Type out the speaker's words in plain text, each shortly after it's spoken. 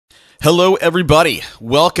Hello, everybody.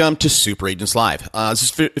 Welcome to Super Agents Live.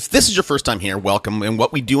 If this is your first time here, welcome. And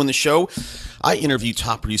what we do on the show, I interview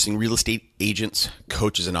top producing real estate agents,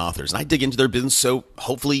 coaches, and authors. And I dig into their business so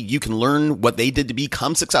hopefully you can learn what they did to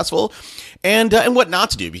become successful and what not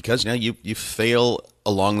to do, because you fail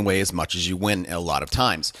along the way as much as you win a lot of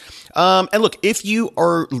times. And look, if you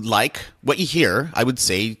are like what you hear, I would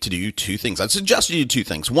say to do two things. I'd suggest you do two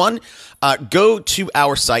things. One, go to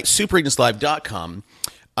our site, superagentslive.com.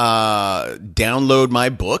 Download my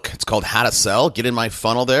book. It's called How to Sell. Get in my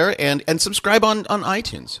funnel there and subscribe on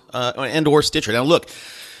iTunes and or Stitcher. Now, look,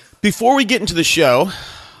 before we get into the show,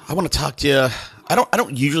 I want to talk to you. I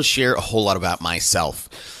don't usually share a whole lot about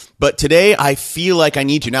myself, but today I feel like I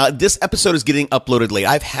need to. Now, this episode is getting uploaded late.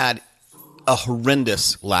 I've had a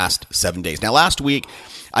horrendous last 7 days. Now, last week,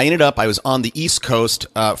 I was on the East Coast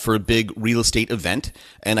for a big real estate event,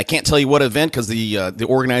 and I can't tell you what event because the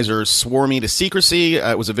organizer swore me to secrecy.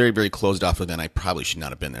 It was a very, very closed off event. I probably should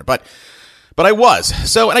not have been there, but I was.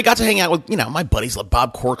 So, and I got to hang out with my buddies. Like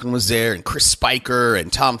Bob Corcoran was there, and Chris Spiker,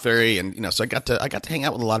 and Tom Ferry, and so I got to hang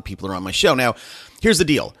out with a lot of people around my show. Now, here's the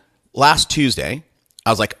deal. Last Tuesday, I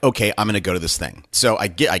was like, okay, I'm going to go to this thing. So I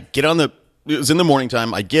get on it was in the morning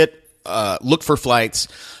time. I look for flights.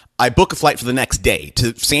 I book a flight for the next day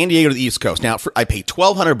to San Diego to the East Coast. Now, I paid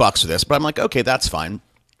 $1,200 for this, but I'm like, okay, that's fine.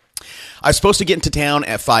 I was supposed to get into town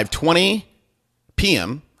at 5:20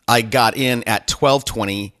 p.m. I got in at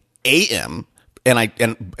 12:20 a.m. and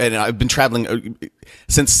I've been traveling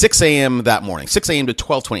since 6 a.m. that morning, 6 a.m. to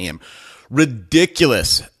 12:20 a.m.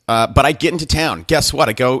 Ridiculous. But I get into town. Guess what?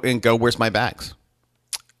 I go, where's my bags?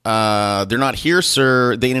 They're not here,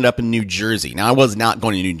 sir. They ended up in New Jersey. Now, I was not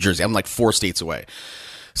going to New Jersey. I'm like 4 states away.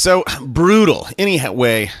 So brutal.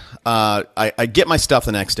 Anyway, I get my stuff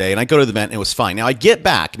the next day and I go to the event and it was fine. Now I get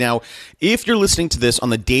back. Now, if you're listening to this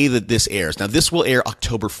on the day that this airs, now this will air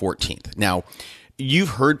October 14th. Now,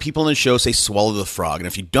 you've heard people on the show say swallow the frog. And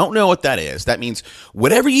if you don't know what that is, that means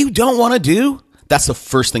whatever you don't want to do, that's the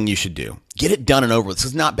first thing you should do. Get it done and over with. This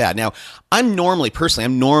is not bad. Now, I'm normally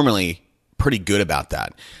pretty good about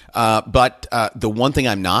that. But the one thing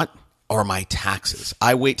I'm not are my taxes.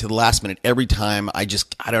 I wait to the last minute every time. I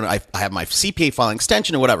don't know. I have my CPA filing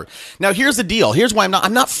extension or whatever. Now, here's the deal. Here's why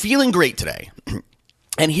I'm not feeling great today.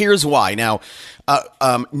 And here's why. Now,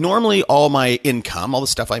 normally all my income, all the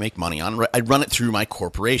stuff I make money on, I run it through my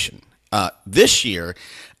corporation. This year,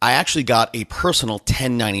 I actually got a personal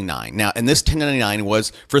 1099. Now, and this 1099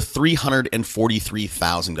 was for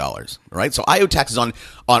 $343,000, right? So I owe taxes on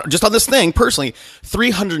just on this thing personally,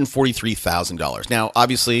 $343,000. Now,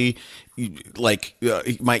 obviously,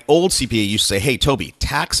 my old CPA used to say, "Hey, Toby,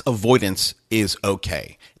 tax avoidance is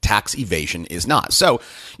okay. Tax evasion is not." So,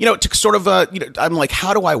 to sort of, I'm like,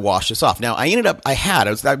 how do I wash this off? Now,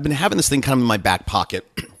 I've been having this thing kind of in my back pocket.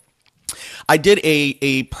 I did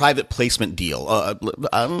a private placement deal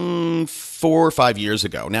 4 or 5 years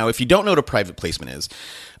ago. Now, if you don't know what a private placement is,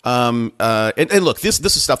 and look, this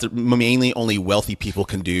is stuff that mainly only wealthy people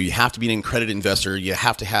can do. You have to be an accredited investor. You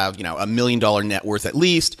have to have $1 million net worth at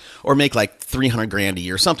least, or make like $300,000 a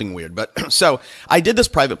year, something weird. But so I did this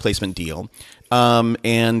private placement deal,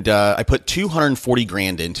 and I put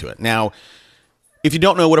 $240,000 into it. Now, if you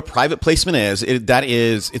don't know what a private placement is,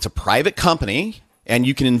 it's a private company. And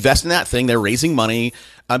you can invest in that thing. They're raising money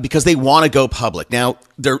because they want to go public. Now,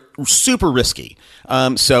 they're super risky.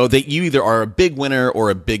 So that you either are a big winner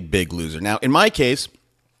or a big, big loser. Now, in my case,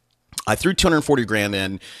 I threw $240,000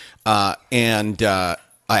 in and I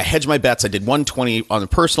hedged my bets. I did $120 on the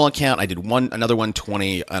personal account. I did another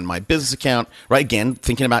 $120 on my business account. Right? Again,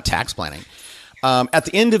 thinking about tax planning. At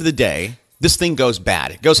the end of the day, this thing goes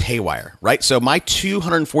bad. It goes haywire, right? So my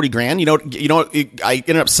 $240,000, I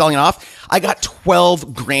ended up selling it off. I got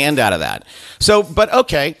 $12,000 out of that. So, but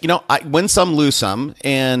okay, I win some, lose some,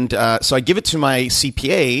 and so I give it to my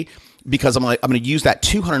CPA because I'm going to use that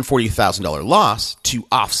 $240,000 loss to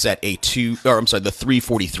offset the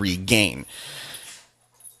 $343,000 gain.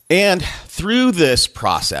 And through this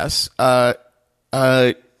process, they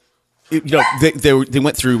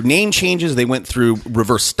went through name changes. They went through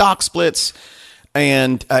reverse stock splits,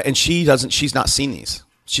 and she's not seen these.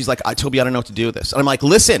 She's like, Toby, I don't know what to do with this. And I'm like,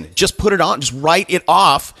 listen, just put it on, just write it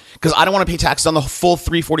off because I don't want to pay taxes on the full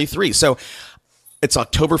 343. So it's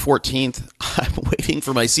October 14th. I'm waiting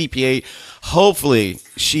for my CPA. Hopefully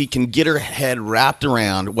she can get her head wrapped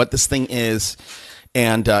around what this thing is.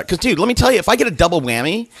 And because, dude, let me tell you, if I get a double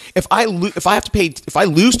whammy, if I lose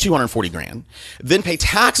 $240,000, then pay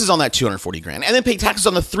taxes on that $240,000, and then pay taxes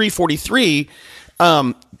on the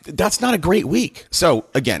 $343,000, that's not a great week. So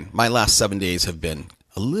again, my last 7 days have been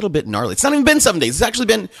a little bit gnarly. It's not even been 7 days. It's actually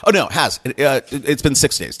been, oh no, it has. It's been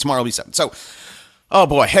 6 days. Tomorrow will be 7. So, oh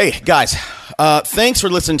boy. Hey, guys, thanks for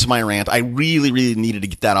listening to my rant. I really, really needed to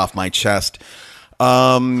get that off my chest.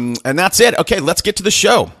 And that's it. Okay, let's get to the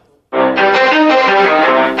show.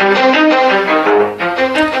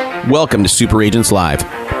 Welcome to Super Agents Live.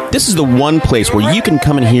 This is the one place where you can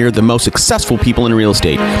come and hear the most successful people in real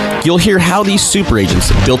estate. You'll hear how these super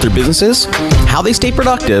agents built their businesses, how they stay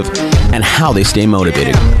productive, and how they stay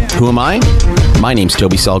motivated. Who am I? My name's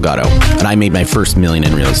Toby Salgado, and I made my first $1 million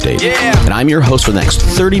in real estate. Yeah. And I'm your host for the next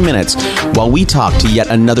 30 minutes while we talk to yet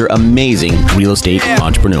another amazing real estate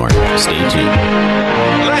entrepreneur. Stay tuned.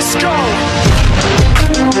 Let's go!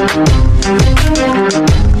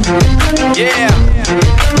 Yeah!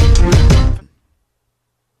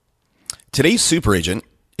 Today's super agent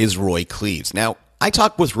is Roy Cleeves. Now, I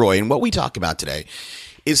talked with Roy, and what we talk about today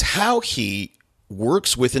is how he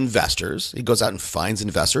works with investors. He goes out and finds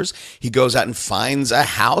investors. He goes out and finds a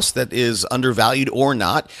house that is undervalued or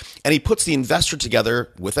not, and he puts the investor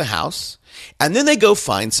together with a house. And then they go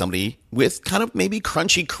find somebody with kind of maybe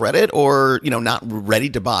crunchy credit or, not ready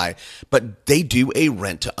to buy, but they do a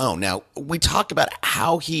rent to own. Now, we talk about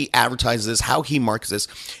how he advertises this, how he markets this,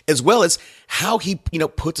 as well as how he,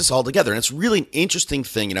 puts this all together. And it's really an interesting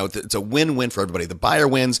thing. It's a win-win for everybody. The buyer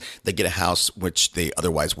wins. They get a house, which they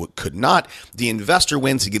otherwise could not. The investor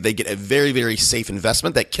wins. They get a very, very safe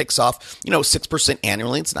investment that kicks off, 6%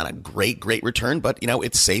 annually. It's not a great return, but,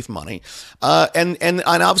 it's safe money. And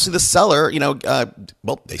obviously the seller,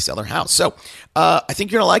 they sell their house. So I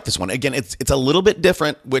think you're going to like this one. Again, it's a little bit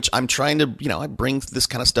different, which I'm trying to, I bring this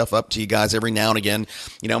kind of stuff up to you guys every now and again,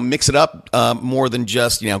 mix it up more than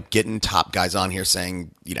just, getting top guys on here saying,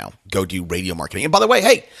 go do radio marketing. And by the way,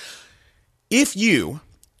 hey, if you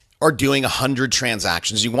are doing 100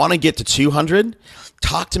 transactions, you want to get to 200,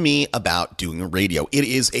 talk to me about doing a radio. It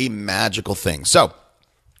is a magical thing. So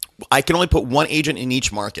I can only put one agent in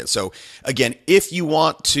each market. So again, if you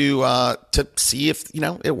want to see if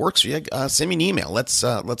it works for you, send me an email. Let's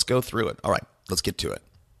go through it. All right, let's get to it.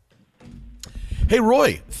 Hey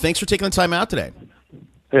Roy, thanks for taking the time out today.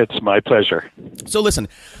 It's my pleasure. So listen,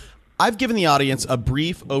 I've given the audience a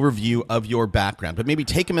brief overview of your background, but maybe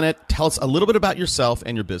take a minute, tell us a little bit about yourself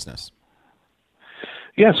and your business.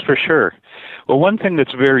 Yes, for sure. Well, one thing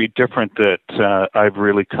that's very different that I've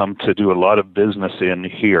really come to do a lot of business in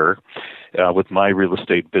here with my real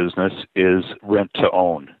estate business is rent to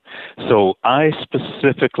own. So I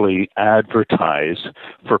specifically advertise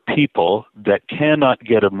for people that cannot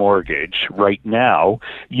get a mortgage right now,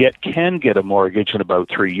 yet can get a mortgage in about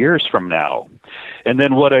 3 years from now. And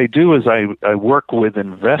then what I do is I work with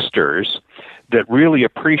investors that really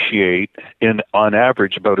appreciate, on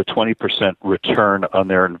average, about a 20% return on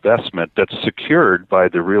their investment that's secured by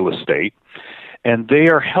the real estate. And they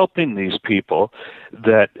are helping these people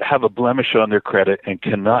that have a blemish on their credit and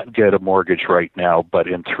cannot get a mortgage right now, but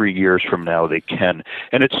in 3 years from now they can.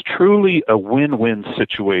 And it's truly a win-win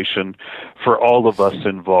situation for all of us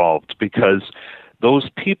involved, because those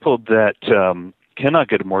people that cannot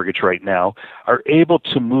get a mortgage right now are able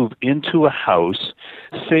to move into a house,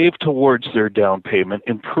 save towards their down payment,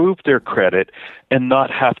 improve their credit, and not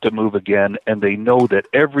have to move again. And they know that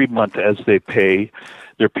every month as they pay,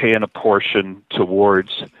 they're paying a portion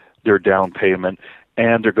towards their down payment,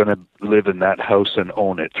 and they're going to live in that house and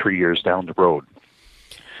own it 3 years down the road.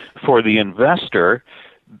 For the investor,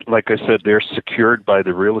 like I said, they're secured by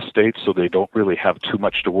the real estate, so they don't really have too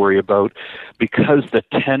much to worry about. Because the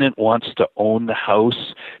tenant wants to own the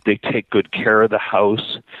house, they take good care of the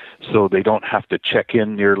house, so they don't have to check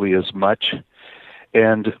in nearly as much.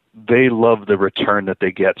 And they love the return that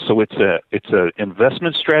they get. So it's a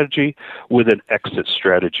investment strategy with an exit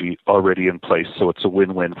strategy already in place. So it's a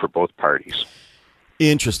win-win for both parties.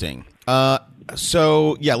 Interesting.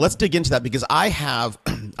 So yeah, let's dig into that, because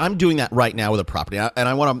I'm doing that right now with a property, and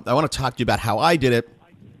I want to talk to you about how I did it.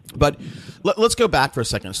 But let's go back for a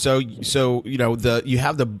second. So you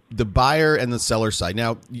have the buyer and the seller side.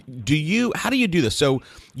 Now, how do you do this? So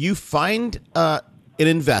you find an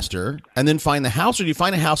investor and then find the house, or do you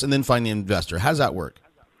find a house and then find the investor? How does that work?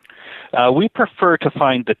 We prefer to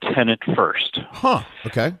find the tenant first. Huh.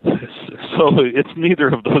 Okay. So it's neither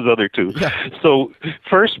of those other two. Yeah. So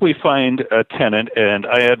first we find a tenant, and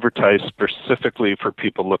I advertise specifically for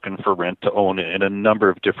people looking for rent to own in a number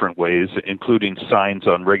of different ways, including signs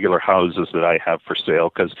on regular houses that I have for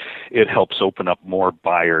sale, because it helps open up more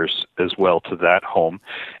buyers as well to that home.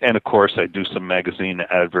 And of course I do some magazine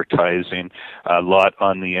advertising, a lot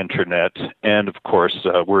on the internet, and of course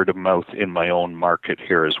word of mouth in my own market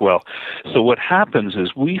here as well. So what happens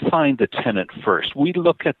is we find the tenant first. We we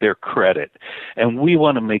look at their credit, and we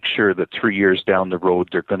want to make sure that 3 years down the road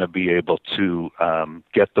they're going to be able to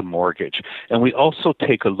get the mortgage. And we also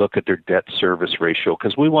take a look at their debt service ratio,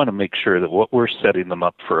 because we want to make sure that what we're setting them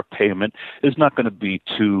up for a payment is not going to be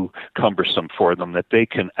too cumbersome for them, that they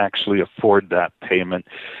can actually afford that payment,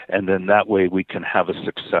 and then that way we can have a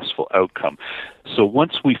successful outcome. So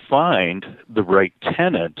once we find the right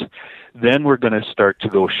tenant, then we're going to start to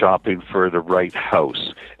go shopping for the right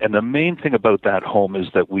house. And the main thing about that home is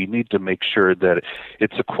that we need to make sure that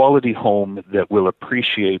it's a quality home that will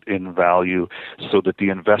appreciate in value so that the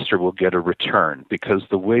investor will get a return. Because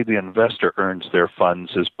the way the investor earns their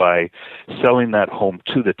funds is by selling that home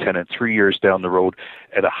to the tenant 3 years down the road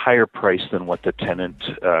at a higher price than what the tenant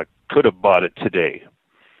could have bought it today.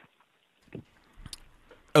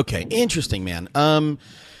 Okay, interesting, man.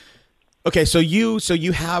 Okay, so you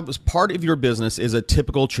have, as part of your business is a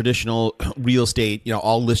typical traditional real estate.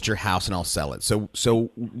 I'll list your house and I'll sell it.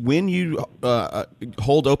 So when you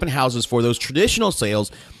hold open houses for those traditional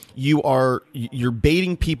sales, you're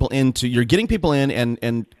baiting people into, you're getting people in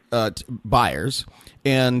and buyers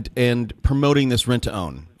and promoting this rent to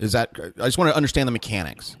own. Is that? I just want to understand the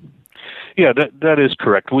mechanics. Yeah, that is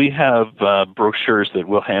correct. We have brochures that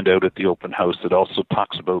we'll hand out at the open house that also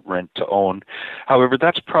talks about rent to own. However,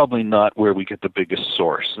 that's probably not where we get the biggest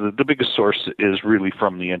source. The biggest source is really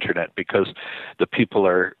from the internet, because the people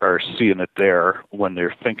are seeing it there when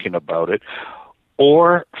they're thinking about it,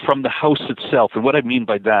 or from the house itself. And what I mean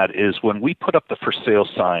by that is when we put up the for sale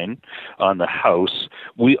sign on the house,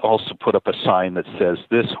 we also put up a sign that says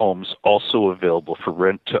this home's also available for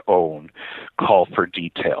rent to own. Call for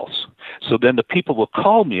details. So then the people will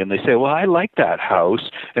call me and they say, well, I like that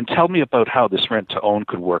house, and tell me about how this rent to own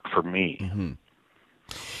could work for me. Mm-hmm.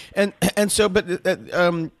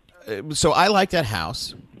 So I like that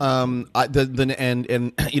house.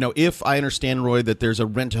 If I understand, Roy, that there's a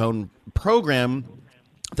rent to own program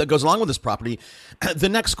that goes along with this property, the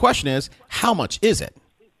next question is, how much is it?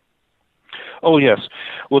 Oh, yes.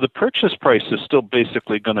 Well, the purchase price is still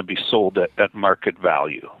basically going to be sold at market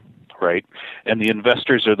value, right? And the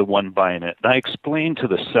investors are the one buying it. And I explained to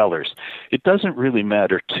the sellers, it doesn't really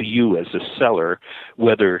matter to you as a seller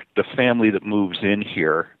whether the family that moves in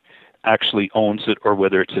here actually owns it or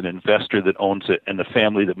whether it's an investor that owns it and the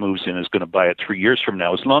family that moves in is going to buy it 3 years from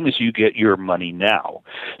now, as long as you get your money now.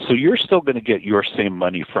 So you're still going to get your same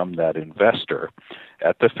money from that investor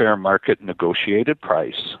at the fair market negotiated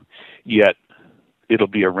price, yet it'll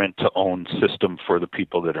be a rent-to-own system for the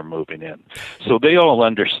people that are moving in. So they all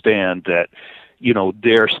understand that,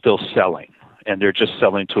 they're still selling, and they're just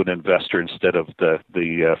selling to an investor instead of the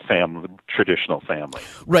traditional family.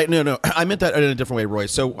 Right. No. I meant that in a different way, Roy.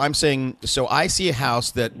 So I'm saying, I see a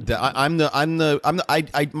house that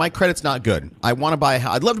my credit's not good. I want to buy a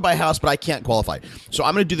house. I'd love to buy a house, but I can't qualify. So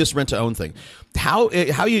I'm going to do this rent to own thing. How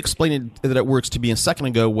you explained that it works to me a second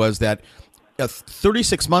ago was that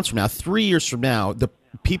 36 months from now, 3 years from now, the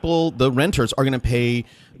renters are going to pay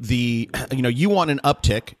you want an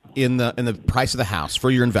uptick in the price of the house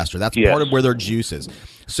for your investor. That's part of where their juice is.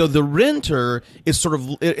 So the renter is sort of,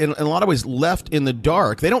 in a lot of ways, left in the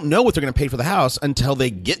dark. They don't know what they're going to pay for the house until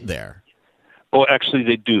they get there. Oh, actually,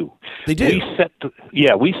 they do. They do. We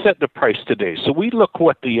set the price today. So we look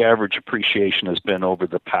what the average appreciation has been over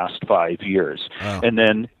the past 5 years. Oh. And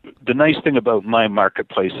then the nice thing about my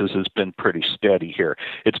marketplace is it's been pretty steady here.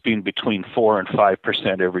 It's been between 4 and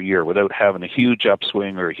 5% every year without having a huge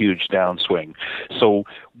upswing or a huge downswing. So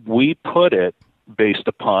we put it based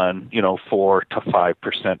upon, 4 to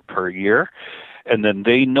 5% per year. And then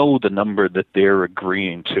they know the number that they're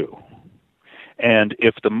agreeing to. And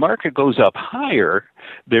if the market goes up higher,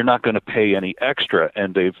 they're not going to pay any extra,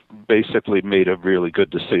 and they've basically made a really good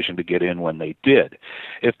decision to get in when they did.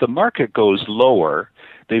 If the market goes lower,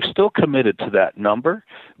 they've still committed to that number,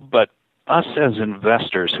 but us as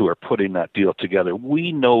investors who are putting that deal together,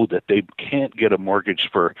 we know that they can't get a mortgage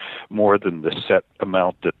for more than the set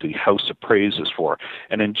amount that the house appraises for.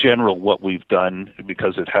 And in general, what we've done,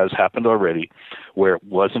 because it has happened already, where it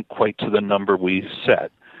wasn't quite to the number we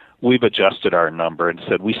set, we've adjusted our number and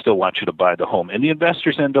said, we still want you to buy the home. And the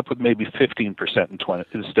investors end up with maybe 15%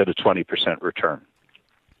 instead of 20% return.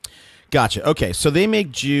 Gotcha. Okay, so they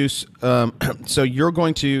make juice. So you're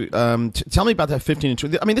going to tell me about that 15 and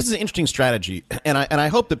 20. I mean, this is an interesting strategy, and I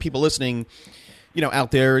hope that people listening,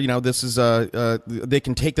 out there, this is they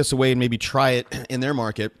can take this away and maybe try it in their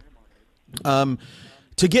market.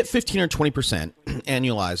 To get 15 or 20%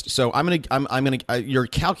 annualized, so you're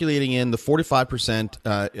calculating in the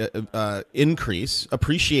 45% increase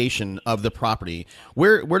appreciation of the property.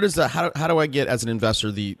 Where does that? How do I get as an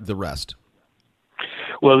investor the rest?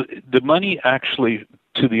 Well, the money actually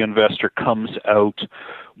to the investor comes out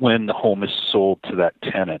when the home is sold to that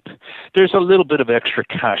tenant. There's a little bit of extra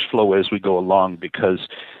cash flow as we go along because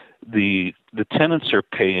the tenants are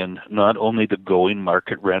paying not only the going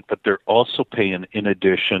market rent, but they're also paying in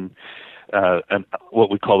addition what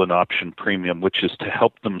we call an option premium, which is to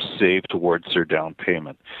help them save towards their down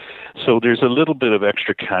payment. So there's a little bit of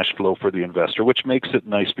extra cash flow for the investor, which makes it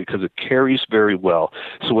nice because it carries very well.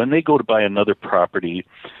 So when they go to buy another property,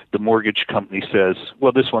 the mortgage company says,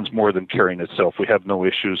 well, this one's more than carrying itself. We have no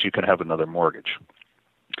issues. You can have another mortgage.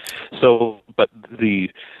 So, but the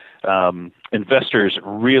investors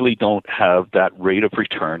really don't have that rate of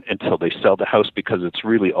return until they sell the house because it's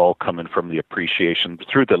really all coming from the appreciation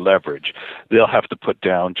through the leverage. They'll have to put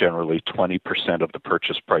down generally 20% of the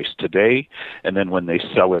purchase price today, and then when they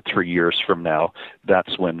sell it 3 years from now,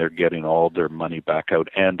 that's when they're getting all their money back out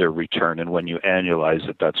and their return. And when you annualize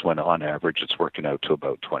it, that's when on average it's working out to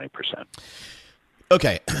about 20%.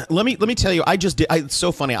 Okay, let me tell you. It's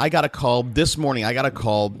so funny. I got a call this morning. I got a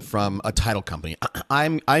call from a title company.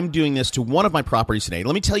 I'm doing this to one of my properties today.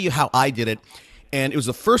 Let me tell you how I did it, and it was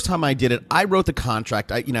the first time I did it. I wrote the contract.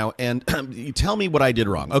 And you tell me what I did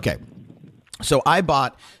wrong. Okay, so I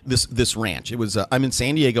bought this ranch. It was I'm in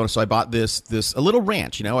San Diego, so I bought this a little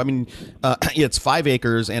ranch. It's 5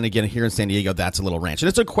 acres, and again here in San Diego, that's a little ranch, and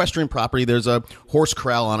it's an equestrian property. There's a horse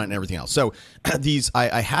corral on it and everything else. So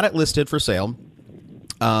I had it listed for sale.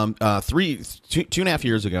 2.5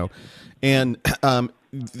 years ago, and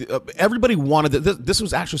everybody wanted it. This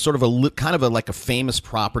was actually sort of like a famous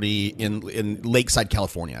property in Lakeside,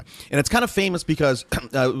 California, and it's kind of famous because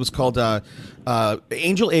it was called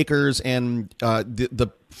Angel Acres, and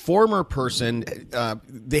the former person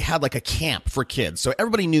they had like a camp for kids, so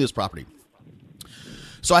everybody knew this property.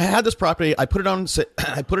 So I had this property. I put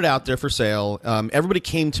it out there for sale. Everybody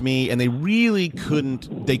came to me, and they really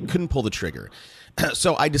couldn't pull the trigger.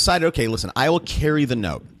 So I decided, okay, listen, I will carry the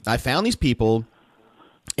note. I found these people,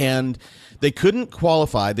 and they couldn't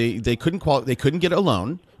qualify. They couldn't get a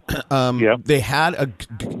loan. They had a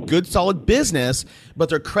good, solid business, but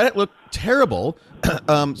their credit looked terrible.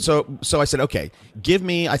 So I said, okay, give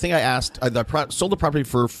me. I think I asked. I sold the property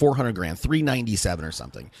for $400,000, $397 or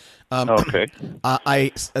something. Okay.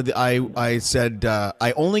 I said I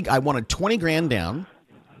wanted $20,000 down.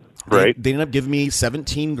 Right. They ended up giving me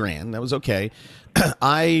 $17,000. That was okay.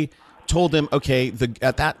 I told them, okay,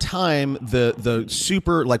 at that time the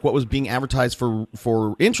super, like what was being advertised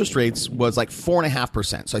for interest rates was like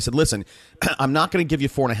 4.5%. So I said, listen, I'm not going to give you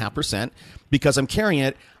 4.5% because I'm carrying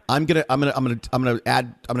it. I'm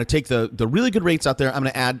gonna take the really good rates out there. I'm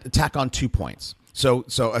gonna tack on 2 points. So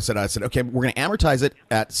I said, okay, we're going to amortize it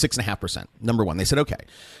at 6.5%. Number one, they said, okay.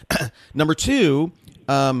 Number two,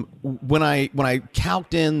 when I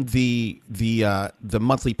calced in the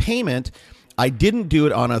monthly payment, I didn't do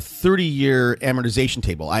it on a 30-year amortization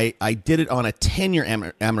table. I did it on a 10-year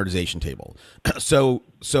amortization table. So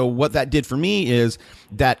what that did for me is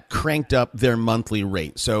that cranked up their monthly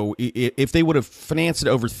rate. So if they would have financed it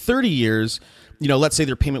over 30 years, let's say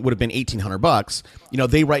their payment would have been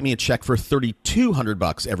 $1,800. They write me a check for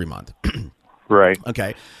 $3,200 every month. Right.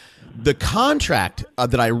 Okay. The contract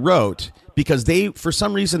that I wrote, because for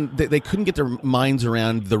some reason they couldn't get their minds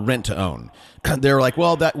around the rent to own. They were like,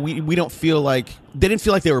 well, that we don't feel like they didn't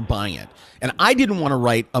feel like they were buying it. And I didn't want to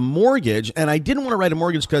write a mortgage, and I didn't want to write a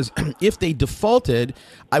mortgage because if they defaulted,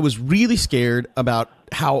 I was really scared about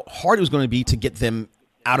how hard it was going to be to get them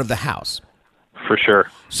out of the house. For sure.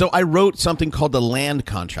 So I wrote something called the land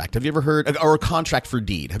contract. Have you ever heard, or a contract for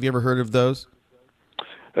deed? Have you ever heard of those?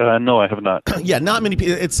 No, I have not. Yeah, not many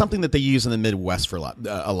people. It's something that they use in the Midwest for a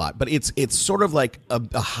lot. But it's sort of like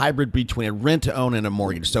a hybrid between a rent to own and a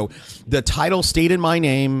mortgage. So the title stayed in my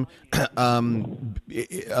name.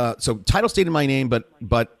 So title stayed in my name,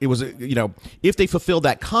 but it was if they fulfilled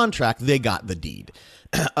that contract, they got the deed.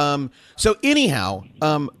 So anyhow,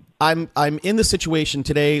 I'm in the situation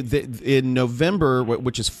today that in November,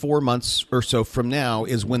 which is 4 months or so from now,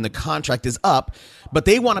 is when the contract is up, but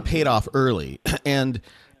they want to pay it off early. And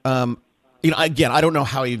again, I don't know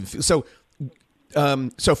how so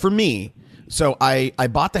for me, so I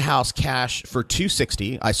bought the house cash for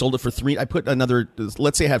 $260. I sold it for $3. I put another,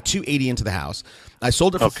 let's say I have $280 into the house. I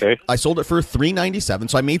sold it for $397.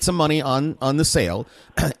 So I made some money on the sale,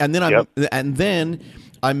 and then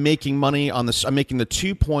I'm making money I'm making the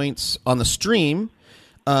 2 points on the stream,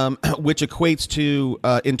 which equates to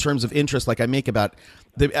in terms of interest, like I make out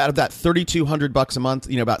of that $3,200 a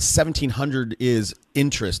month, about $1,700 is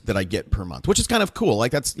interest that I get per month, which is kind of cool.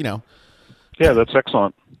 Like that's Yeah, that's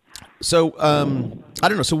excellent. So I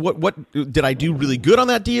don't know. So what did I do really good on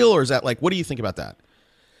that deal, or is that like, what do you think about that?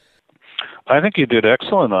 I think you did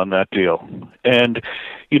excellent on that deal. And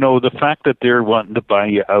the fact that they're wanting to buy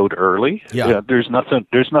you out early, there's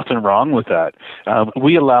nothing wrong with that.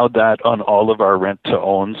 We allowed that on all of our rent to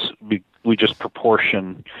owns. We just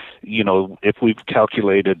proportion, if we've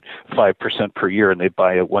calculated 5% per year and they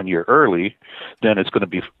buy it 1 year early, then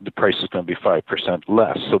the price is going to be 5%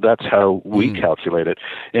 less. So that's how we calculate it.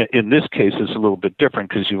 In this case, it's a little bit different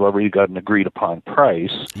because you've already got an agreed upon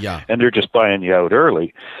price, and they're just buying you out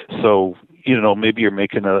early. So maybe you're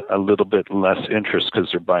making a little bit less interest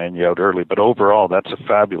because they're buying you out early. But overall, that's a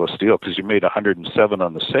fabulous deal because you made $107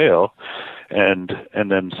 on the sale, and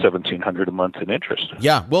then $1,700 a month in interest.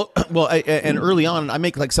 Yeah, and early on, I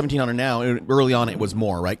make like $1,700 now. Early on, it was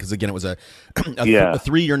more, right? Because again, it was a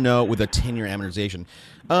 3-year note with a 10-year amortization.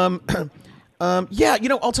 I'll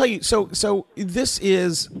tell you. So this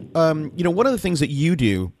is, one of the things that you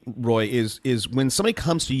do, Roy, is when somebody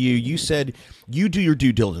comes to you, you said you do your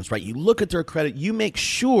due diligence, right? You look at their credit, you make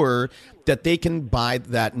sure that they can buy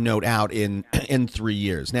that note out in 3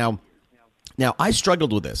 years. Now, I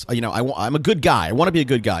struggled with this. I'm a good guy. I want to be a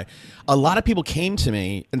good guy. A lot of people came to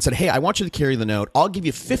me and said, "Hey, I want you to carry the note. I'll give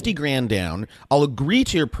you $50,000 down. I'll agree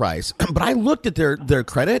to your price." But I looked at their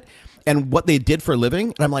credit and what they did for a living,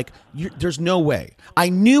 and I'm like, "There's no way." I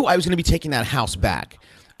knew I was going to be taking that house back.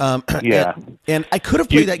 And I could have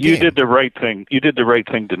played that game. You did the right thing. You did the right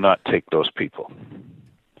thing to not take those people.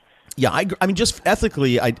 Yeah, I mean, just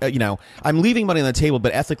ethically, I'm leaving money on the table,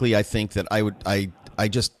 but ethically, I think that I would,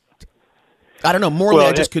 I don't know, morally,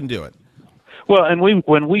 I just couldn't do it. Well, and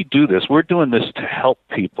when we do this, we're doing this to help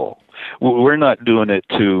people. We're not doing it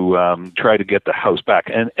to try to get the house back.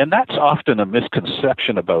 And that's often a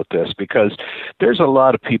misconception about this because there's a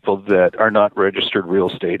lot of people that are not registered real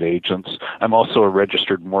estate agents. I'm also a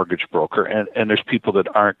registered mortgage broker, and there's people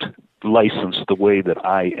that aren't licensed the way that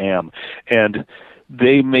I am. And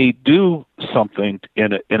they may do something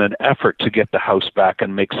in an effort to get the house back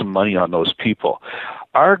and make some money on those people.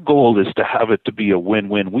 Our goal is to have it to be a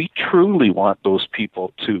win-win. We truly want those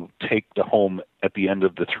people to take the home at the end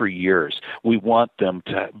of the 3 years. We want them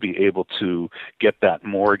to be able to get that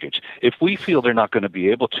mortgage. If we feel they're not going to be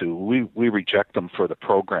able to, we reject them for the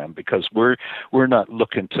program because we're not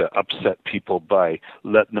looking to upset people by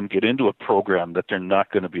letting them get into a program that they're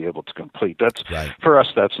not going to be able to complete. That's right. For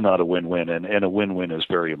us, that's not a win-win, and a win-win is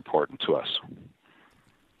very important to us.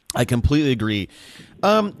 I completely agree.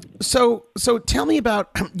 So tell me about,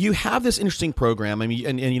 you have this interesting program. I mean,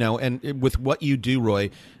 and with what you do, Roy,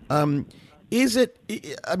 is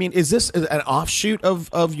this an offshoot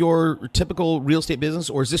of your typical real estate business,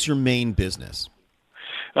 or is this your main business?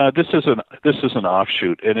 This is an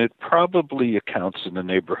offshoot, and it probably accounts in the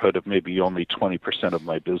neighborhood of maybe only 20% of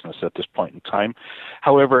my business at this point in time.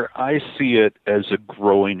 However, I see it as a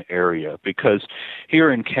growing area because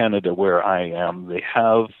here in Canada, where I am, they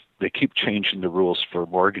keep changing the rules for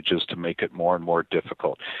mortgages to make it more and more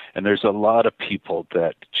difficult. And there's a lot of people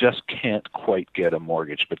that just can't quite get a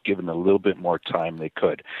mortgage, but given a little bit more time, they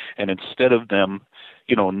could. And instead of them,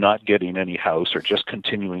 not getting any house or just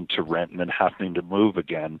continuing to rent and then having to move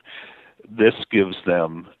again, this gives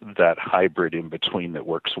them that hybrid in between that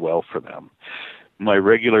works well for them. My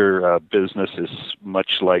regular business is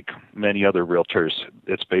much like many other realtors.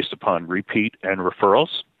 It's based upon repeat and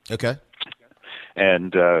referrals. Okay.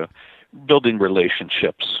 And building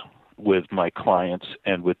relationships with my clients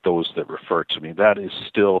and with those that refer to me. That is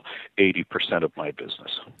still 80% of my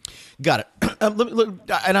business. Got it.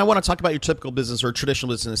 And I want to talk about your typical business or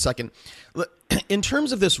traditional business in a second. In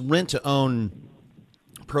terms of this rent-to-own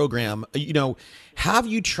program, have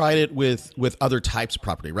you tried it with other types of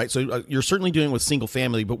property, right? So you're certainly doing it with single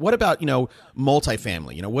family, but what about,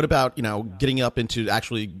 multifamily? What about, getting up into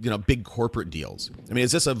actually, big corporate deals? I mean,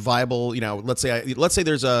 is this a viable, let's say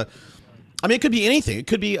there's it could be anything. It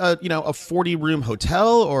could be a 40-room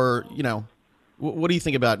hotel or, what do you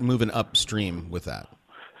think about moving upstream with that?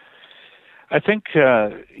 I think,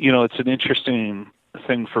 it's an interesting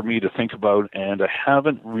thing for me to think about, and I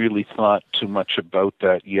haven't really thought too much about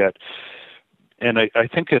that yet. And I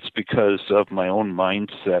think it's because of my own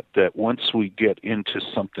mindset that once we get into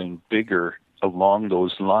something bigger along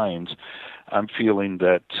those lines, I'm feeling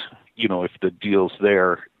that, if the deal's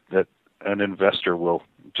there, that an investor will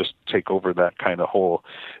just take over that kind of whole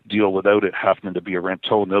deal without it having to be a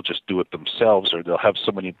rent-to-own. They'll just do it themselves, or they'll have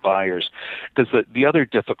so many buyers. Because the other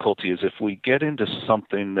difficulty is if we get into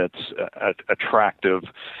something that's attractive,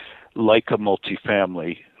 like a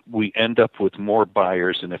multifamily, we end up with more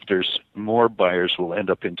buyers, and if there's more buyers, we'll end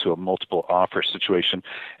up into a multiple offer situation.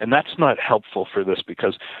 And that's not helpful for this,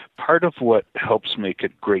 because part of what helps make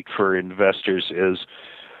it great for investors is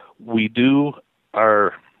we do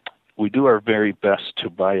we do our very best to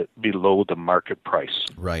buy it below the market price.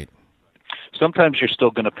 Right. Sometimes you're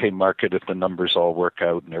still going to pay market if the numbers all work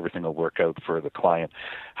out and everything will work out for the client.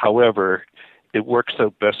 However, it works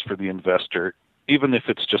out best for the investor, even if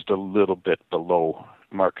it's just a little bit below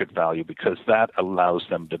market value, because that allows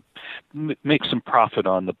them to make some profit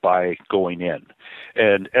on the buy going in.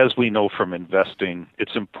 And as we know from investing,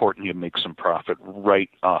 it's important you make some profit right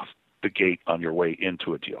off the gate on your way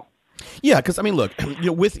into a deal. Yeah, because I mean, look, I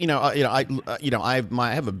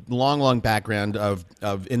have a long background of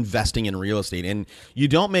investing in real estate, and you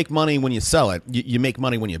don't make money when you sell it; you make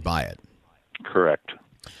money when you buy it. Correct.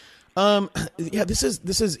 Yeah, this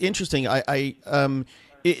is interesting.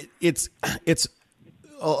 It's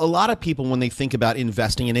a lot of people when they think about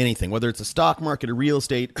investing in anything, whether it's a stock market or real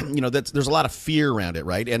estate, there's a lot of fear around it,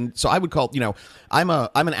 right? And so I would call, I'm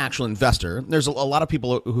an actual investor. There's a lot of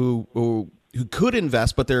people who could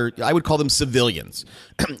invest, but I would call them civilians.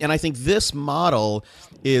 And I think this model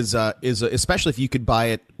is especially if you could buy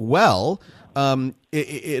it well,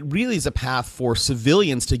 it really is a path for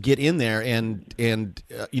civilians to get in there and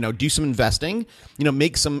do some investing,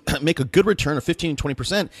 make a good return of 15 to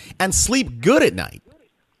 20% and sleep good at night.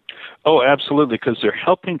 Oh, absolutely, because they're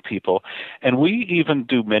helping people, and we even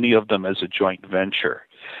do many of them as a joint venture.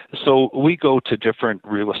 So we go to different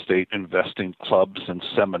real estate investing clubs and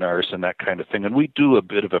seminars and that kind of thing, and we do a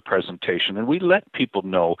bit of a presentation, and we let people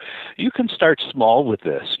know you can start small with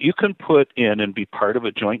this. You can put in and be part of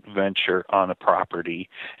a joint venture on a property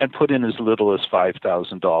and put in as little as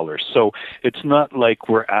 $5,000. So it's not like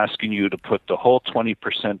we're asking you to put the whole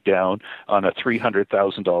 20% down on a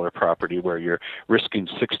 $300,000 property where you're risking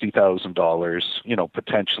 $60,000,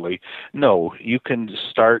 potentially. No, you can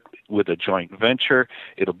start with a joint venture.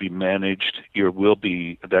 It'll be managed.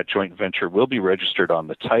 That joint venture will be registered on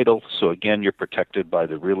the title. So again, you're protected by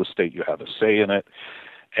the real estate. You have a say in it,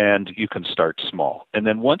 and you can start small. And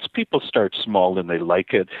then once people start small and they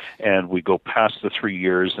like it, and we go past the 3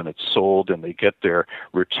 years and it's sold and they get their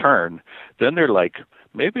return, then they're like,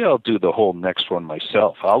 maybe I'll do the whole next one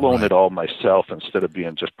myself. I'll own it all myself instead of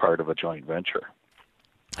being just part of a joint venture.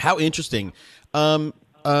 How interesting.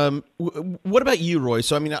 What about you, Roy?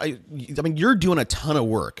 So, I mean, you're doing a ton of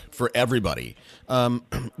work for everybody. Do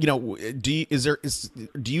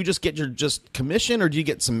you just get your commission, or do you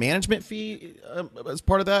get some management fee as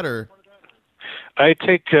part of that, or? I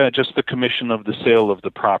take just the commission of the sale of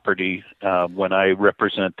the property when I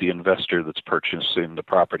represent the investor that's purchasing the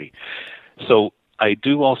property. So I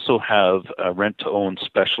do also have a rent-to-own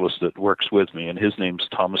specialist that works with me, and his name's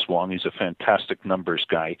Thomas Wong. He's a fantastic numbers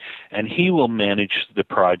guy, and he will manage the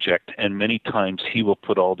project, and many times he will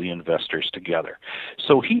put all the investors together.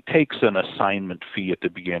 So he takes an assignment fee at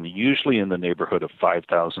the beginning, usually in the neighborhood of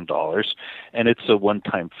 $5,000, and it's a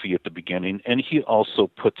one-time fee at the beginning, and he also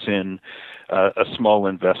puts in a small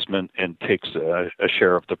investment and takes a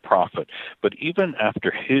share of the profit. But even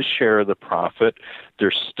after his share of the profit,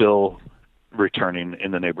 there's still returning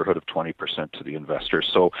in the neighborhood of 20% to the investors.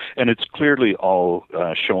 So, and it's clearly all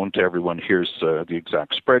shown to everyone. Here's the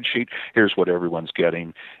exact spreadsheet. Here's what everyone's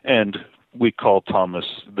getting. And we call Thomas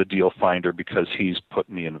the deal finder because he's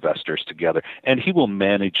putting the investors together. And he will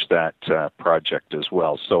manage that project as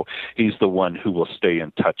well. So he's the one who will stay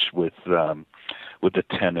in touch with the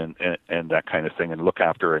tenant and that kind of thing, and look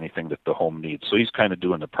after anything that the home needs. So he's kind of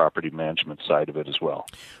doing the property management side of it as well.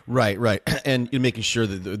 Right. And you're making sure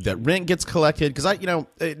that rent gets collected, because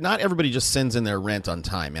not everybody just sends in their rent on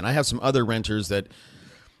time. And I have some other renters that,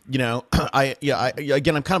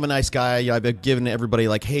 again, I'm kind of a nice guy. I've been giving everybody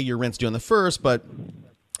like, hey, your rent's due on the 1st, but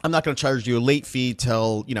I'm not going to charge you a late fee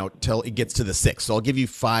till it gets to the 6th. So I'll give you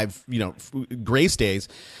 5, grace days.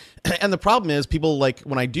 And the problem is, people, like,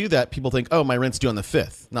 when I do that, people think, oh, my rent's due on the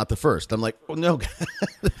 5th, not the 1st. I'm like, well, no.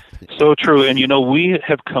 So true. And, we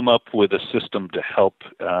have come up with a system to help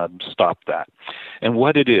stop that. And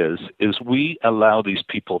what it is we allow these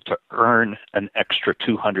people to earn an extra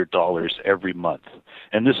 $200 every month.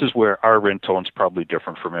 And this is where our rent-to-own is probably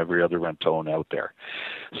different from every other rent-to-own out there.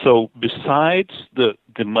 So besides the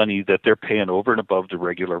money that they're paying over and above the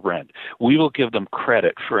regular rent, we will give them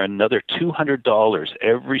credit for another $200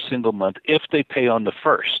 every single month if they pay on the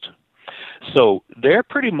 1st. So they're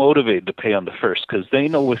pretty motivated to pay on the 1st, because they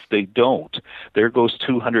know if they don't, there goes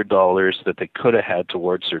 $200 that they could have had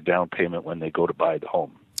towards their down payment when they go to buy the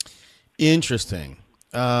home. Interesting.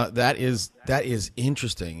 That is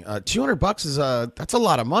interesting. $200 is that's a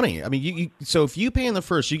lot of money. I mean, so if you pay in the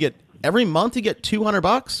 1st, you get every month you get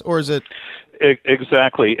 $200, or is it?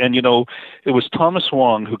 Exactly. And, it was Thomas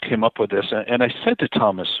Wong who came up with this. And I said to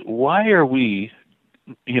Thomas, why are we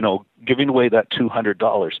giving away that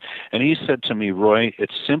 $200? And he said to me, Roy,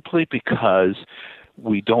 it's simply because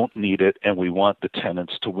we don't need it, and we want the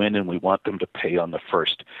tenants to win, and we want them to pay on the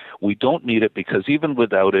first. We don't need it because even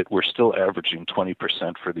without it, we're still averaging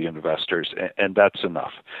 20% for the investors, and that's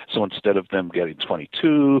enough. So instead of them getting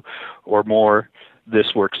 22 or more,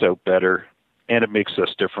 this works out better, and it makes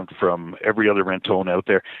us different from every other rent-own out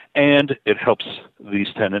there, and it helps these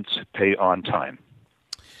tenants pay on time.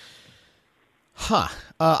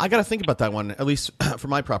 I got to think about that one, at least for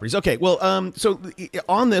my properties. Okay, well, so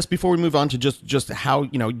on this, before we move on to just how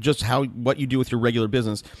what you do with your regular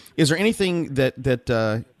business, is there anything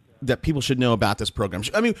that people should know about this program?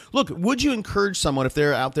 I mean, look, would you encourage someone if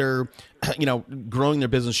they're out there, growing their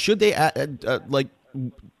business? Should they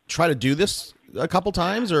try to do this a couple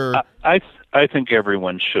times, or? I think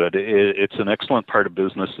everyone should. It's an excellent part of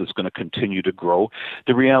business that's going to continue to grow.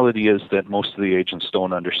 The reality is that most of the agents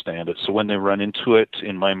don't understand it. So when they run into it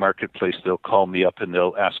in my marketplace, they'll call me up and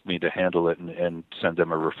they'll ask me to handle it and send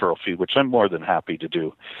them a referral fee, which I'm more than happy to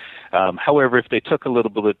do. However, if they took a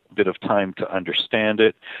little bit of time to understand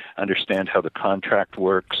it, understand how the contract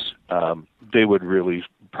works, they would really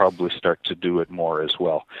probably start to do it more as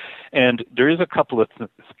well. And there is a couple of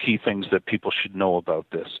key things that people should know about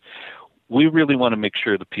this. We really want to make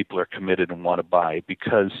sure that people are committed and want to buy,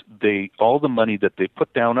 because all the money that they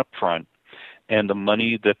put down up front and the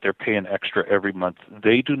money that they're paying extra every month,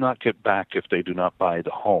 they do not get back if they do not buy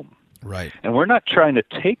the home. Right. And we're not trying to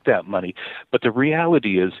take that money, but the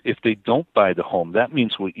reality is if they don't buy the home, that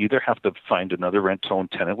means we either have to find another rent-own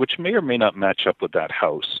tenant, which may or may not match up with that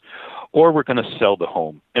house, or we're going to sell the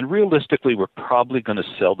home. And realistically, we're probably going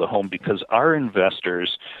to sell the home because our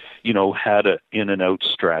investors, had an in-and-out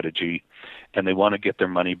strategy, and they want to get their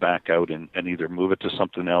money back out and either move it to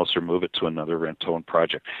something else or move it to another rent-own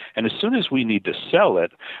project. And as soon as we need to sell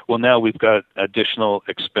it, well, now we've got additional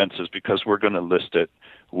expenses because we're going to list it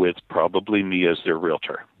with probably me as their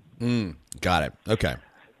realtor. Got it. Okay.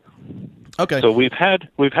 So we've had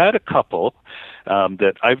a couple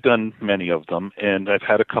that I've done many of them, and I've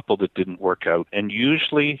had a couple that didn't work out. And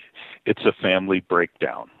usually it's a family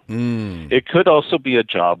breakdown. It could also be a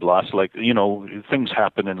job loss. Like, things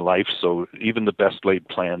happen in life, so even the best laid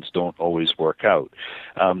plans don't always work out.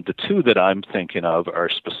 The two that I'm thinking of are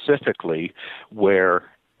specifically where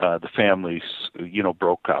the families,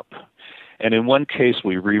 broke up. And in one case,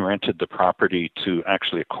 we re-rented the property to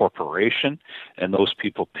actually a corporation, and those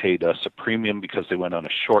people paid us a premium because they went on a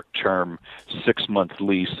short-term 6-month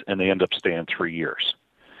lease, and they ended up staying 3 years.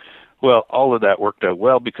 Well, all of that worked out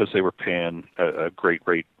well because they were paying a great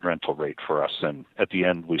rental rate for us, and at the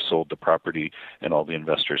end, we sold the property, and all the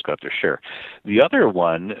investors got their share. The other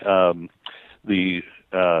one, the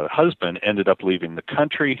husband ended up leaving the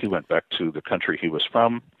country. He went back to the country he was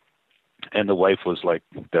from. And the wife was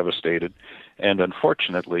devastated, and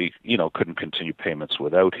unfortunately, couldn't continue payments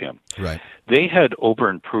without him. Right. They had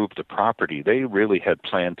overimproved the property. They really had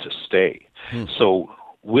planned to stay. So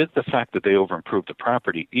with the fact that they overimproved the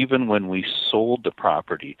property, even when we sold the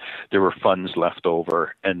property, there were funds left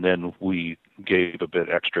over, and then we gave a bit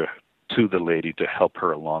extra to the lady to help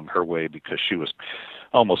her along her way because she was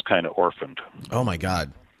almost kind of orphaned. Oh my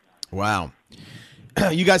God. Wow.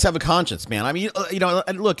 You guys have a conscience, man. I mean,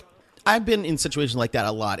 look, I've been in situations like that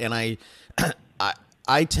a lot, and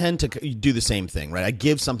I tend to do the same thing, right? I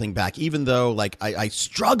give something back, even though I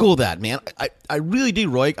struggle with that, man. I really do,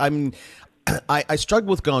 Roy. I struggle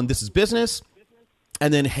with going, this is business,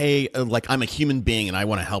 and then, hey, I'm a human being and I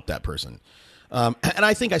want to help that person. And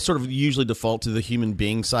I think I sort of usually default to the human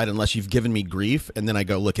being side unless you've given me grief, and then I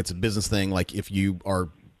go, look, it's a business thing. Like, if your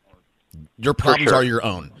problems are your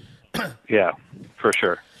own. Yeah, for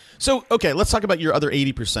sure. So, okay, let's talk about your other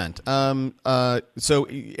 80%. So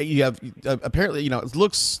you have, apparently, it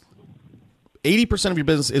looks 80% of your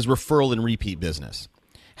business is referral and repeat business.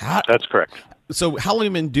 That's correct. So how long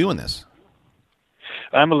have you been doing this?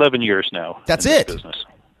 I'm 11 years now. That's it? Business.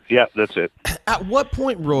 Yeah, that's it. At what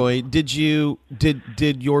point, Roy, did your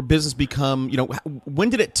business become,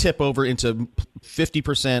 when did it tip over into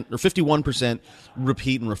 50% or 51%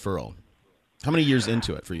 repeat and referral? How many years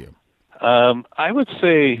into it for you? I would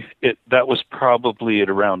say that was probably at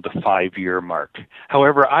around the 5-year mark.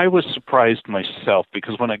 However, I was surprised myself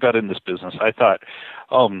because when I got in this business, I thought,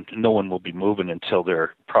 no one will be moving until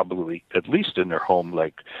they're probably at least in their home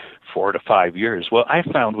 4 to 5 years. Well, I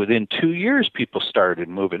found within 2 years people started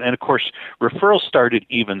moving. And of course, referrals started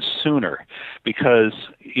even sooner because,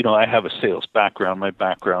 I have a sales background. My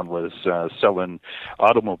background was selling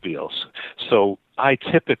automobiles. So I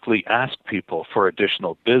typically ask people for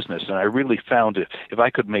additional business, and I really found if I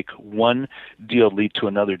could make one deal lead to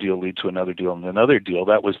another deal, lead to another deal, and another deal,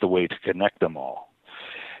 that was the way to connect them all.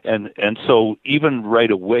 And so even right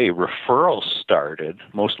away, referrals started,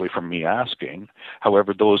 mostly from me asking.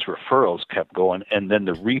 However, those referrals kept going, and then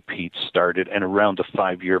the repeats started, and around the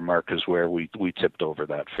 5-year mark is where we tipped over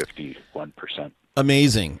that 51%.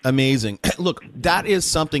 Amazing. Look, that is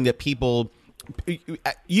something that people,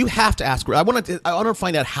 you have to ask. I want to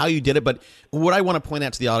find out how you did it, but what I want to point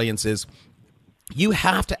out to the audience is you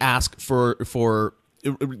have to ask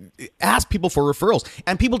ask people for referrals,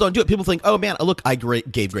 and people don't do it. People think, oh man, look, I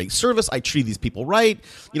gave great service, I treated these people right,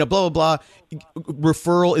 blah blah blah.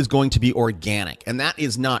 Referral is going to be organic, and that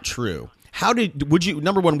is not true.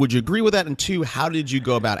 Number one, would you agree with that? And two, how did you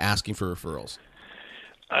go about asking for referrals?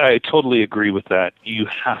 I totally agree with that. You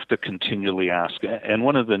have to continually ask. And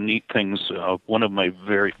one of the neat things, one of my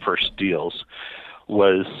very first deals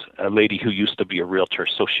was a lady who used to be a realtor,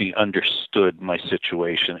 so she understood my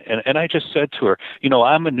situation. And I just said to her,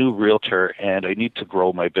 I'm a new realtor and I need to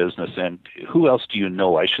grow my business, and who else do you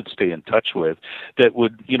know I should stay in touch with that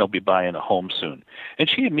would, be buying a home soon? And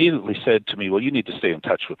she immediately said to me, well, you need to stay in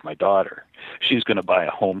touch with my daughter. She's going to buy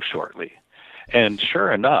a home shortly. And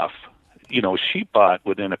sure enough, she bought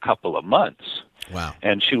within a couple of months. Wow.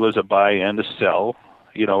 And she was a buy and a sell,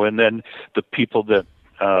 and then the people that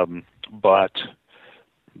bought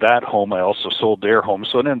that home, I also sold their home,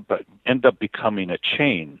 so it ended up becoming a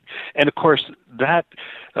chain. And of course, that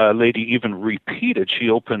lady even repeated. She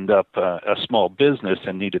opened up a small business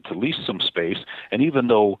and needed to lease some space. And even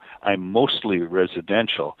though I'm mostly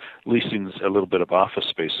residential, leasing a little bit of office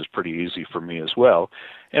space is pretty easy for me as well.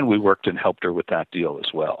 And we worked and helped her with that deal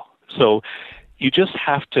as well. So you just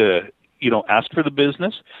have to, ask for the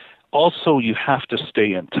business. Also, you have to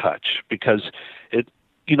stay in touch, because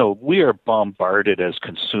we are bombarded as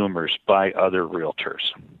consumers by other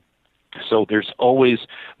realtors. So there's always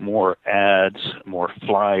more ads, more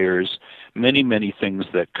flyers, many, many things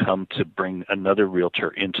that come to bring another realtor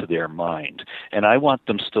into their mind. And I want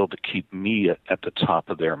them still to keep me at the top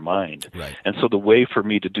of their mind. Right. And so the way for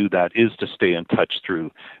me to do that is to stay in touch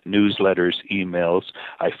through newsletters, emails.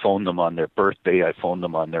 I phone them on their birthday. I phone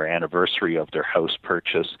them on their anniversary of their house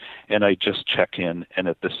purchase. And I just check in. And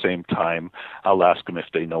at the same time, I'll ask them if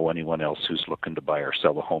they know anyone else who's looking to buy or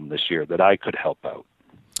sell a home this year that I could help out.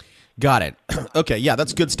 Got it. Okay, yeah,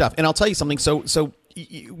 that's good stuff. And I'll tell you something. So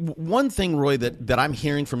one thing, Roy, that I'm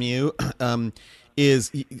hearing from you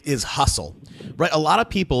is hustle, right? A lot of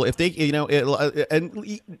people, if they,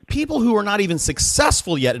 and people who are not even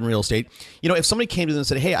successful yet in real estate, if somebody came to them and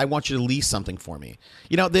said, hey, I want you to lease something for me,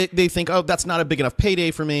 they think, oh, that's not a big enough payday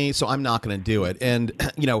for me, so I'm not going to do it. And,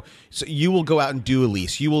 so you will go out and do a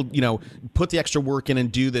lease. You will, put the extra work in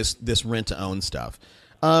and do this rent to own stuff.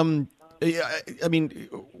 I mean,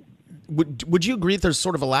 would you agree that there's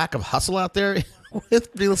sort of a lack of hustle out there with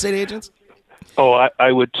real estate agents? Oh,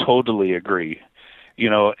 I would totally agree.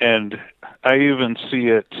 And I even see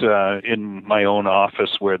it in my own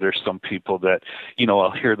office where there's some people that,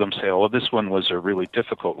 I'll hear them say, oh, well, this one was a really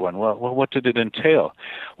difficult one. Well, what did it entail?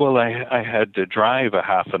 Well, I had to drive a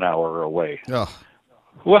half an hour away. Oh.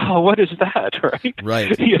 Well, what is that, right?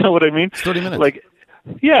 Right. You know what I mean? It's 30 minutes.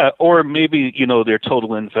 Yeah, or maybe, their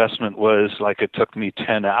total investment was like it took me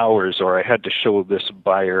 10 hours, or I had to show this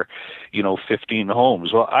buyer, 15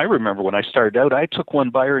 homes. Well, I remember when I started out, I took one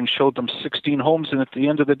buyer and showed them 16 homes, and at the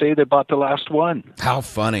end of the day, they bought the last one. How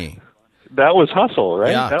funny. That was hustle,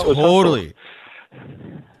 right? Yeah, that was totally.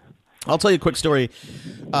 I'll tell you a quick story.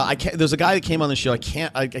 There's a guy that came on the show. I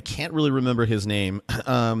can't really remember his name.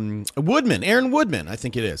 Aaron Woodman, I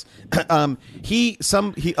think it is.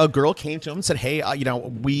 A girl came to him and said, "Hey,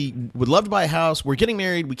 we would love to buy a house. We're getting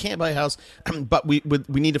married. We can't buy a house, but we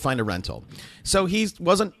need to find a rental." So he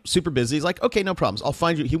wasn't super busy. He's like, "Okay, no problems. I'll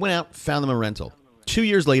find you." He went out, found them a rental. 2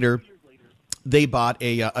 years later, they bought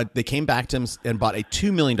they came back to him and bought a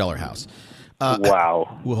 $2 million house.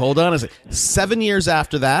 Wow. Well, hold on a second. 7 years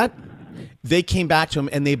after that, they came back to him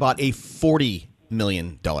and they bought a $40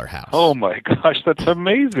 million house. Oh my gosh, that's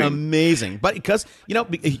amazing. Amazing. But because,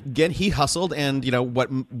 again, he hustled, and,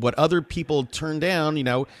 what other people turned down,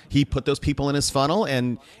 he put those people in his funnel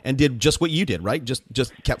and did just what you did, right?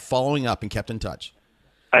 Just kept following up and kept in touch.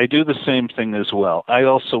 I do the same thing as well. I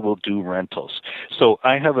also will do rentals. So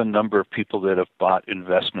I have a number of people that have bought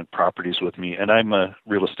investment properties with me, and I'm a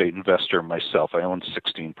real estate investor myself. I own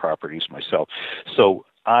 16 properties myself. So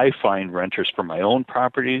I find renters for my own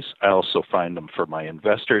properties. I also find them for my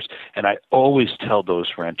investors. And I always tell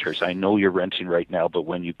those renters, I know you're renting right now, but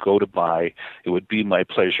when you go to buy, it would be my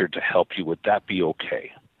pleasure to help you. Would that be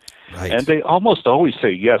okay? Right. And they almost always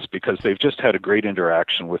say yes because they've just had a great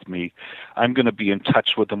interaction with me. I'm going to be in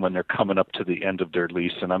touch with them when they're coming up to the end of their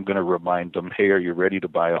lease, and I'm going to remind them, hey, are you ready to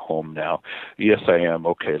buy a home now? Yes, I am.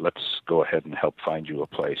 Okay, let's go ahead and help find you a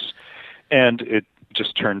place. And it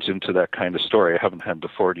just turns into that kind of story. I haven't had the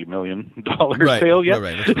 $40 million sale yet,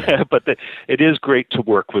 right. but it is great to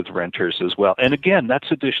work with renters as well. And again, that's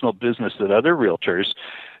additional business that other realtors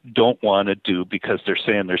don't want to do because they're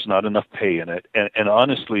saying there's not enough pay in it. And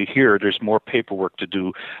honestly, here, there's more paperwork to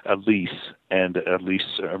do a lease and a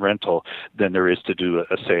lease rental than there is to do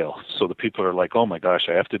a sale. So the people are like, oh my gosh,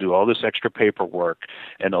 I have to do all this extra paperwork,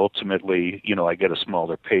 and ultimately, I get a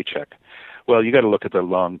smaller paycheck. Well, you got to look at the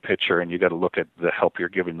long picture, and you got to look at the help you're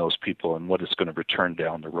giving those people and what it's going to return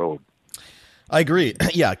down the road. I agree.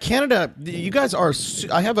 Yeah, Canada, you guys are,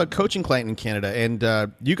 I have a coaching client in Canada,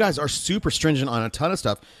 and you guys are super stringent on a ton of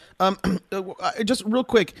stuff. Just real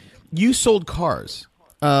quick, you sold cars,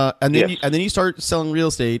 and then Yes. you start selling real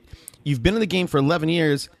estate. You've been in the game for 11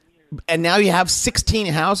 years, and now you have 16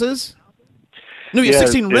 houses? No, you have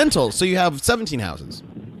 16 rentals, so you have 17 houses.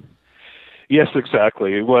 Yes,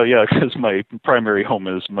 exactly. Well, yeah, because my primary home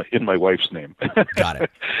is in my wife's name. Got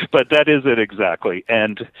it. But that is it exactly.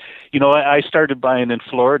 And, I started buying in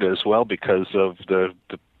Florida as well because of the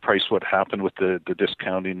price, what happened with the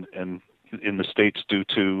discounting and in the States due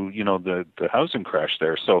to, the housing crash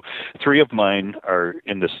there. So 3 of mine are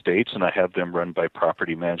in the States, and I have them run by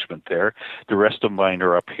property management there. The rest of mine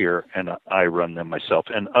are up here, and I run them myself.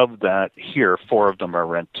 And of that, here, 4 of them are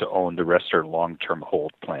rent to own. The rest are long-term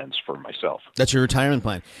hold plans for myself. That's your retirement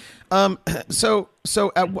plan. So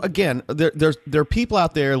again, there are people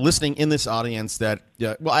out there listening in this audience that,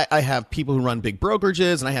 I have people who run big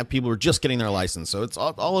brokerages, and I have people who are just getting their license. So it's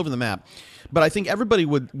all over the map. But I think everybody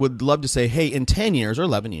would love to say, hey, in 10 years or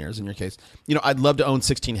 11 years, in your case, I'd love to own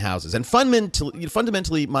 16 houses. And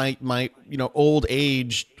fundamentally, my old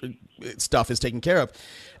age stuff is taken care of.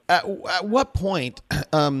 At what point,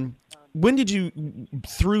 when did you,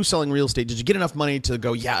 through selling real estate, did you get enough money to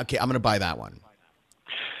go, yeah, okay, I'm going to buy that one?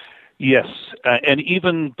 Yes, and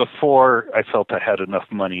even before I felt I had enough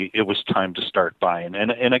money, it was time to start buying.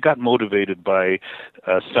 And I got motivated by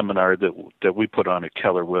a seminar that we put on at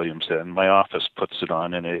Keller Williams, and my office puts it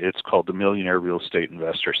on, and it's called the Millionaire Real Estate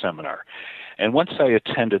Investor Seminar. And once I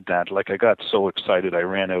attended that, I got so excited, I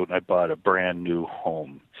ran out and I bought a brand new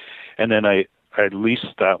home. And then I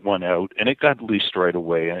leased that one out, and it got leased right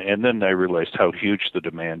away. And then I realized how huge the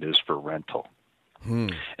demand is for rental.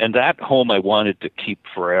 And that home I wanted to keep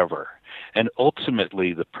forever. And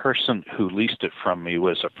ultimately, the person who leased it from me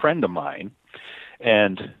was a friend of mine.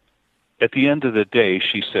 And at the end of the day,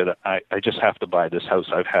 she said, I just have to buy this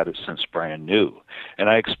house. I've had it since brand new. And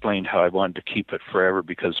I explained how I wanted to keep it forever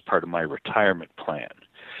because it's part of my retirement plan.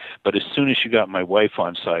 But as soon as she got my wife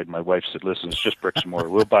on side, my wife said, listen, it's just bricks and mortar.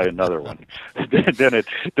 We'll buy another one. then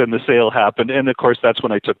the sale happened. And, of course, that's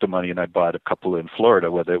when I took the money and I bought a couple in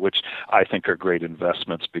Florida with it, which I think are great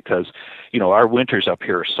investments because, our winters up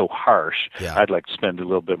here are so harsh. Yeah. I'd like to spend a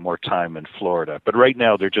little bit more time in Florida. But right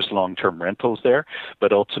now they're just long-term rentals there.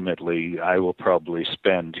 But ultimately I will probably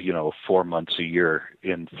spend, 4 months a year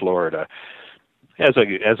in Florida as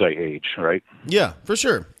I age, right? Yeah, for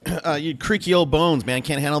sure. You creaky old bones, man,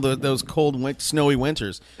 can't handle those cold, snowy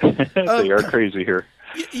winters. They are crazy here.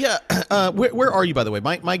 Yeah. Where are you, by the way?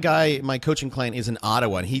 My coaching client is in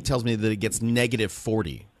Ottawa, and he tells me that it gets negative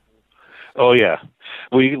 40. Oh yeah,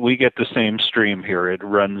 we get the same stream here. It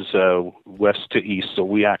runs west to east, so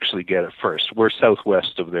we actually get it first. We're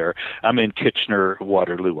southwest of there. I'm in Kitchener,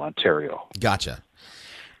 Waterloo, Ontario. Gotcha.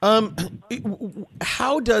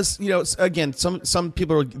 How does, again, some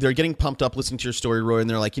people they're getting pumped up listening to your story, Roy, and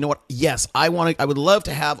they're like, you know what? Yes, I would love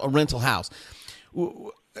to have a rental house.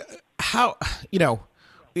 How,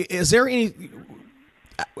 is there any,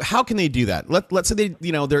 how can they do that? Let's say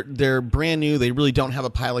they're brand new. They really don't have a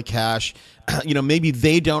pile of cash. Maybe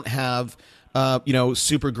they don't have,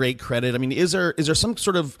 super great credit. I mean, is there some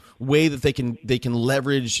sort of way that they can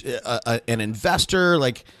leverage an investor?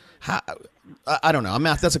 Like, how? I don't know.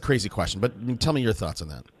 That's a crazy question, but tell me your thoughts on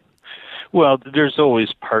that. Well, there's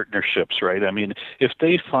always partnerships, right? I mean, if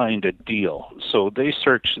they find a deal, so they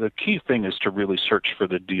search, the key thing is to really search for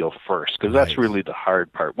the deal first, because that's really the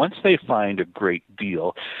hard part. Once they find a great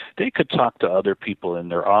deal, they could talk to other people in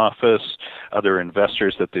their office, other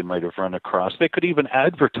investors that they might have run across. They could even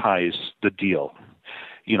advertise the deal.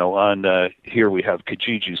 On here we have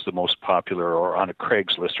Kijiji, the most popular, or on a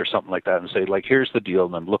Craigslist or something like that, and say, here's the deal,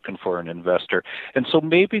 and I'm looking for an investor. And so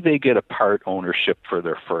maybe they get a part ownership for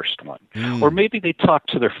their first one. Or maybe they talk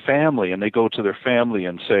to their family, and they go to their family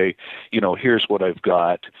and say, here's what I've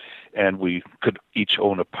got. and we could each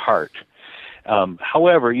own a part.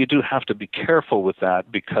 However, you do have to be careful with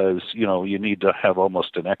that because, you need to have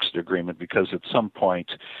almost an exit agreement because at some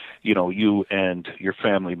point, you and your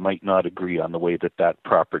family might not agree on the way that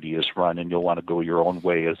property is run, and you'll want to go your own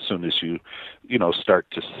way as soon as you start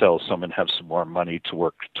to sell some and have some more money to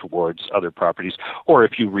work towards other properties, or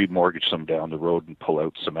if you remortgage them down the road and pull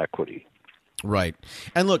out some equity. Right.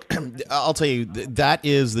 And look, I'll tell you, that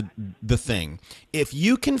is the thing. If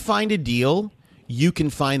you can find a deal, you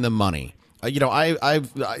can find the money.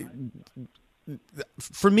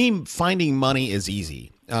 For me, finding money is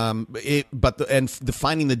easy, but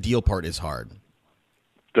finding the deal part is hard.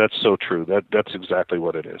 That's so true. That's exactly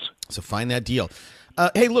what it is. So find that deal.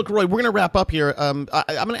 Hey, look, Roy, we're going to wrap up here. I'm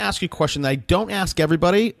going to ask you a question that I don't ask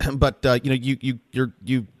everybody, but you've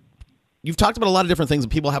talked about a lot of different things that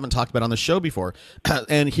people haven't talked about on the show before.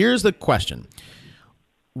 And here's the question: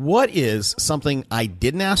 what is something I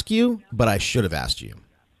didn't ask you, but I should have asked you?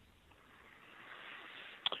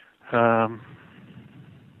 I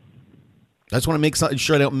just want to make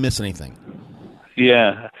sure I don't miss anything.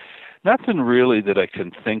 Yeah, nothing really that I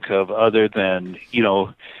can think of other than,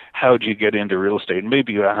 how'd you get into real estate? And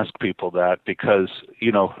maybe you ask people that because,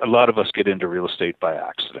 a lot of us get into real estate by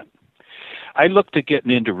accident. I looked at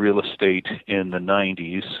getting into real estate in the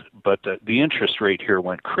 90s, but the interest rate here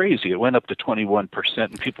went crazy. It went up to 21%,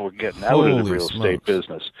 and people were getting out of the real estate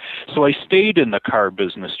business. So I stayed in the car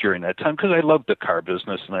business during that time because I loved the car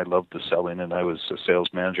business and I loved the selling, and I was a sales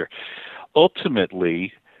manager.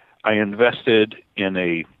 Ultimately, I invested in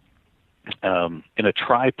a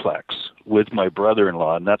triplex with my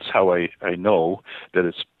brother-in-law, and that's how I know that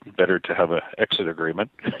it's better to have an exit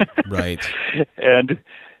agreement. Right. And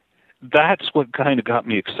that's what kind of got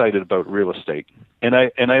me excited about real estate. And I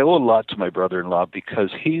owe a lot to my brother-in-law because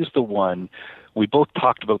he's the one. We both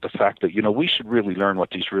talked about the fact that, we should really learn what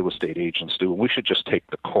these real estate agents do, and we should just take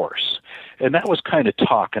the course. And that was kind of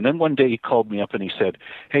talk. And then one day he called me up and he said,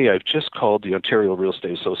 "Hey, I've just called the Ontario Real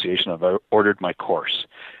Estate Association. I've ordered my course."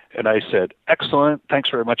 And I said, "Excellent. Thanks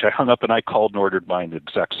very much." I hung up and I called and ordered mine at the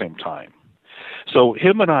exact same time. So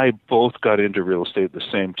him and I both got into real estate at the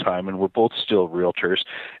same time, and we're both still realtors,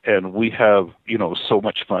 and we have, so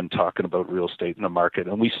much fun talking about real estate in the market,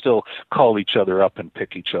 and we still call each other up and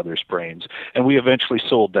pick each other's brains. And we eventually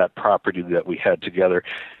sold that property that we had together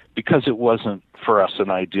because it wasn't for us an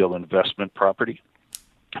ideal investment property,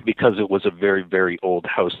 because it was a very, very old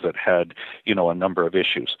house that had, a number of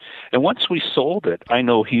issues. And once we sold it, I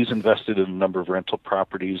know he's invested in a number of rental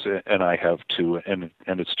properties, and I have too, and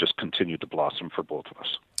it's just continued to blossom for both of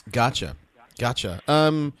us. Gotcha.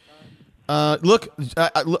 Look,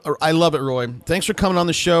 I love it, Roy. Thanks for coming on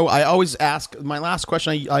the show. I always ask, my last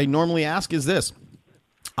question I normally ask is this: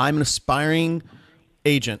 I'm an aspiring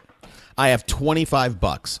agent. I have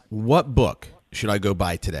 $25. What book should I go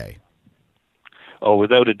buy today? Oh,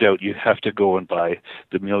 without a doubt, you have to go and buy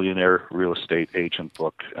the Millionaire Real Estate Agent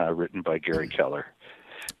book written by Gary Keller.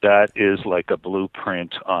 That is like a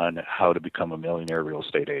blueprint on how to become a millionaire real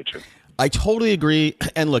estate agent. I totally agree.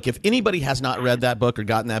 And look, if anybody has not read that book or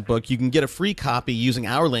gotten that book, you can get a free copy using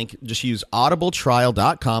our link. Just use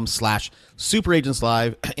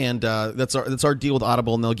audibletrial.com/superagentslive. And that's our deal with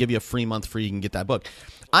Audible, and they'll give you a free month free. You can get that book.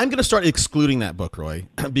 I'm going to start excluding that book, Roy,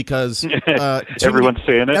 because everyone's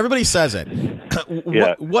saying it. Everybody says it.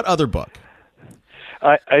 Yeah. What other book?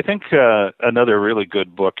 I think another really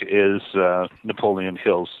good book is Napoleon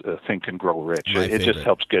Hill's Think and Grow Rich. It just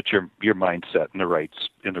helps get your mindset in the right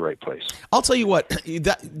place. I'll tell you what.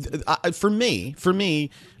 For me, Think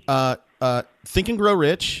and Grow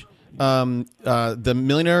Rich. The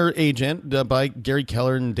Millionaire Agent by Gary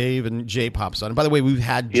Keller and Dave and Jay pops on. And by the way, we've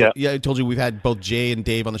had I told you we've had both Jay and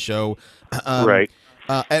Dave on the show. Right.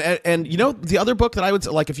 And the other book that I would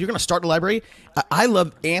like if you're going to start a library, I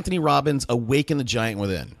love Anthony Robbins' Awaken the Giant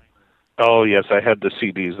Within. Oh, yes, I had the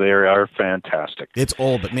CDs. They are fantastic. It's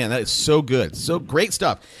old, but, man, that is so good. So great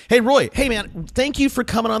stuff. Hey, Roy, hey, man, thank you for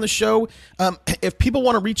coming on the show. If people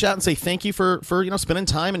want to reach out and say thank you for spending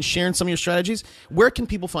time and sharing some of your strategies, where can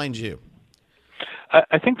people find you?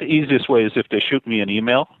 I think the easiest way is if they shoot me an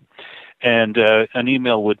email. And an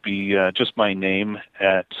email would be just my name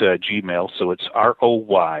at Gmail. So it's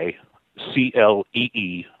RoyCleeves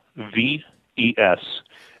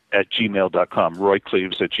at gmail.com.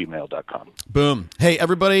 RoyCleeves@gmail.com. Boom. Hey,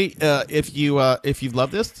 everybody, if you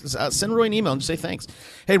love this, send Roy an email and just say thanks.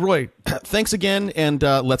 Hey, Roy, thanks again, and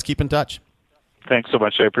let's keep in touch. Thanks so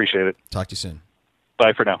much. I appreciate it. Talk to you soon.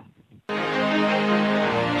 Bye for now.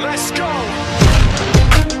 Let's go.